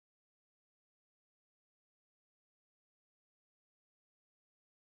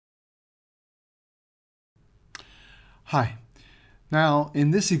Hi. Now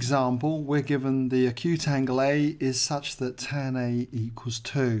in this example we're given the acute angle A is such that tan A equals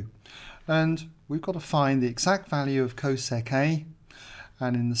 2, and we've got to find the exact value of cosec A,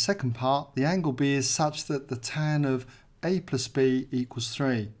 and in the second part the angle B is such that the tan of A plus B equals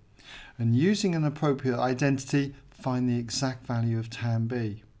 3, and using an appropriate identity find the exact value of tan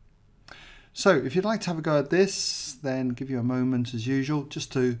B. So if you'd like to have a go at this, then give you a moment as usual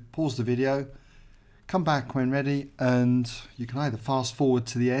just to pause the video, come back when ready, and you can either fast forward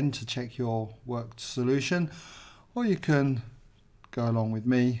to the end to check your worked solution, or you can go along with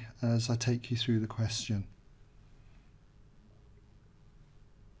me as I take you through the question.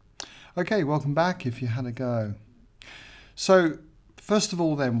 Okay, welcome back if you had a go. So first of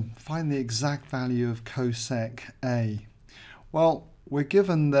all then, find the exact value of cosec A. Well, we're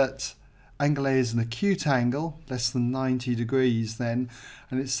given that angle A is an acute angle, less than 90 degrees then,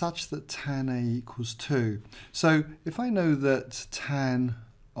 and it's such that tan A equals 2. So if I know that tan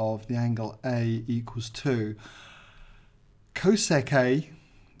of the angle A equals 2, cosec A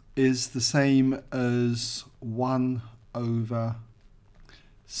is the same as 1 over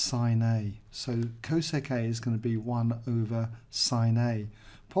sine A. So cosec A is going to be 1 over sine A.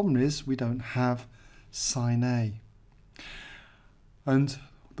 Problem is we don't have sine A. And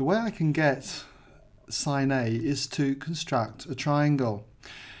the way I can get sine A is to construct a triangle.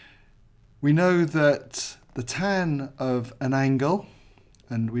 We know that the tan of an angle,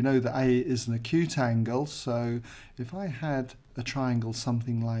 and we know that A is an acute angle, so if I had a triangle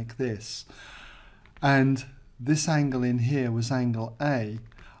something like this, and this angle in here was angle A,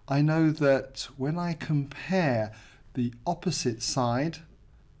 I know that when I compare the opposite side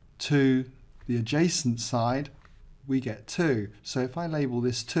to the adjacent side, we get 2. So if I label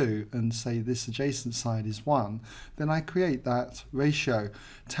this 2 and say this adjacent side is 1, then I create that ratio.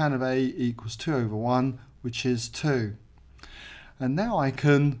 Tan of A equals 2 over 1, which is 2. And now I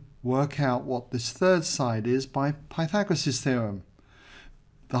can work out what this third side is by Pythagoras Theorem.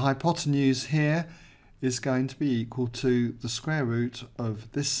 The hypotenuse here is going to be equal to the square root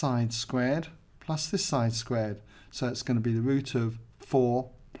of this side squared plus this side squared. So it's going to be the root of 4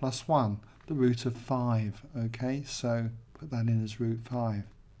 plus 1. The root of 5. Okay, so put that in as root 5.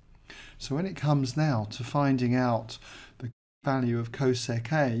 So when it comes now to finding out the value of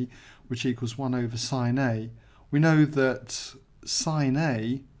cosec A, which equals 1 over sine A, we know that sine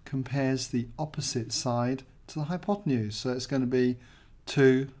A compares the opposite side to the hypotenuse. So it's going to be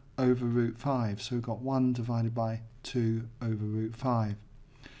 2 over root 5. So we've got 1 divided by 2 over root 5.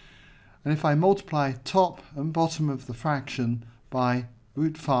 And if I multiply top and bottom of the fraction by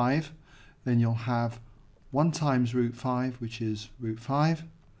root 5, then you'll have 1 times root 5, which is root 5,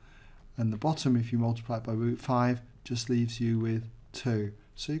 and the bottom, if you multiply it by root 5, just leaves you with 2.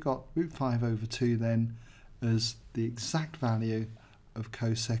 So you've got root 5 over 2 then as the exact value of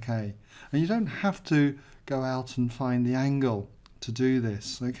cosec A. And you don't have to go out and find the angle to do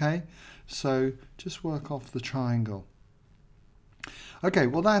this, okay? So just work off the triangle. Okay,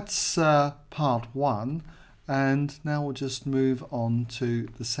 well that's part 1. And now we'll just move on to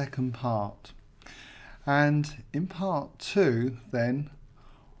the second part. And in part 2 then,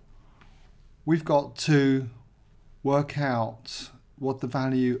 we've got to work out what the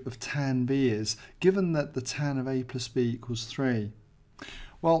value of tan B is, given that the tan of A plus B equals 3.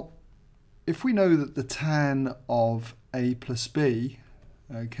 Well, if we know that the tan of A plus B,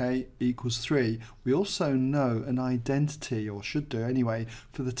 okay, equals 3, we also know an identity, or should do anyway,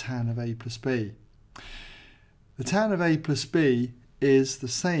 for the tan of A plus B. The tan of A plus B is the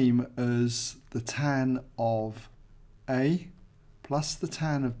same as the tan of A plus the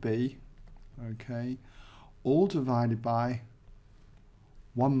tan of B, okay, all divided by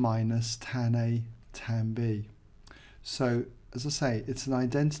 1 minus tan A tan B. So, as I say, it's an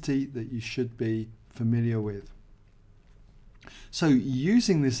identity that you should be familiar with. So,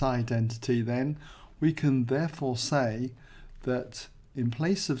 using this identity then, we can therefore say that in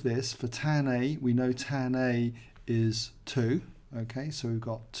place of this, for tan A, we know tan A is 2, okay, so we've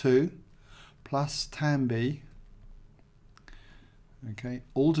got 2 plus tan B, okay,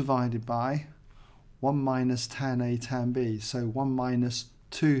 all divided by 1 minus tan A tan B, so 1 minus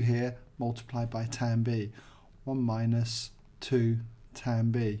 2 here multiplied by tan B, 1 minus 2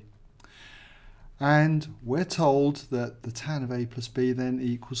 tan B. And we're told that the tan of A plus B then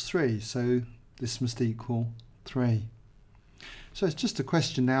equals 3, so this must equal 3. So it's just a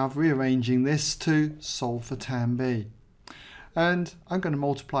question now of rearranging this to solve for tan B. And I'm going to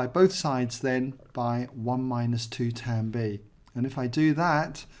multiply both sides then by 1 minus 2 tan B. And if I do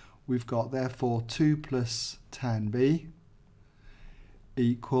that, we've got therefore 2 plus tan B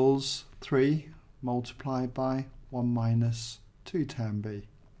equals 3 multiplied by 1 minus 2 tan b.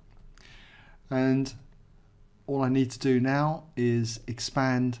 And all I need to do now is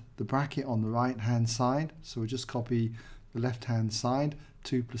expand the bracket on the right hand side. So we'll just copy the left hand side,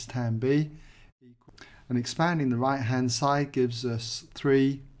 2 plus tan b. And expanding the right hand side gives us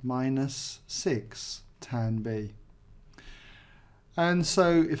 3 minus 6 tan b. And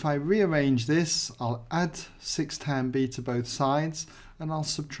so if I rearrange this, I'll add 6 tan b to both sides and I'll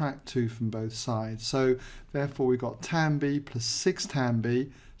subtract 2 from both sides. So therefore we've got tan b plus 6 tan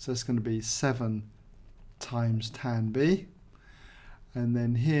b, so it's going to be 7 times tan b. And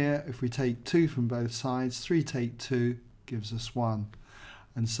then here, if we take 2 from both sides, 3 take 2 gives us 1.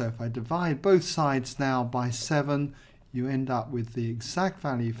 And so if I divide both sides now by 7, you end up with the exact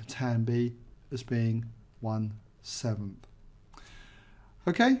value for tan b as being 1/7.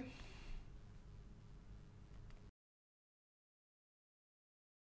 Okay?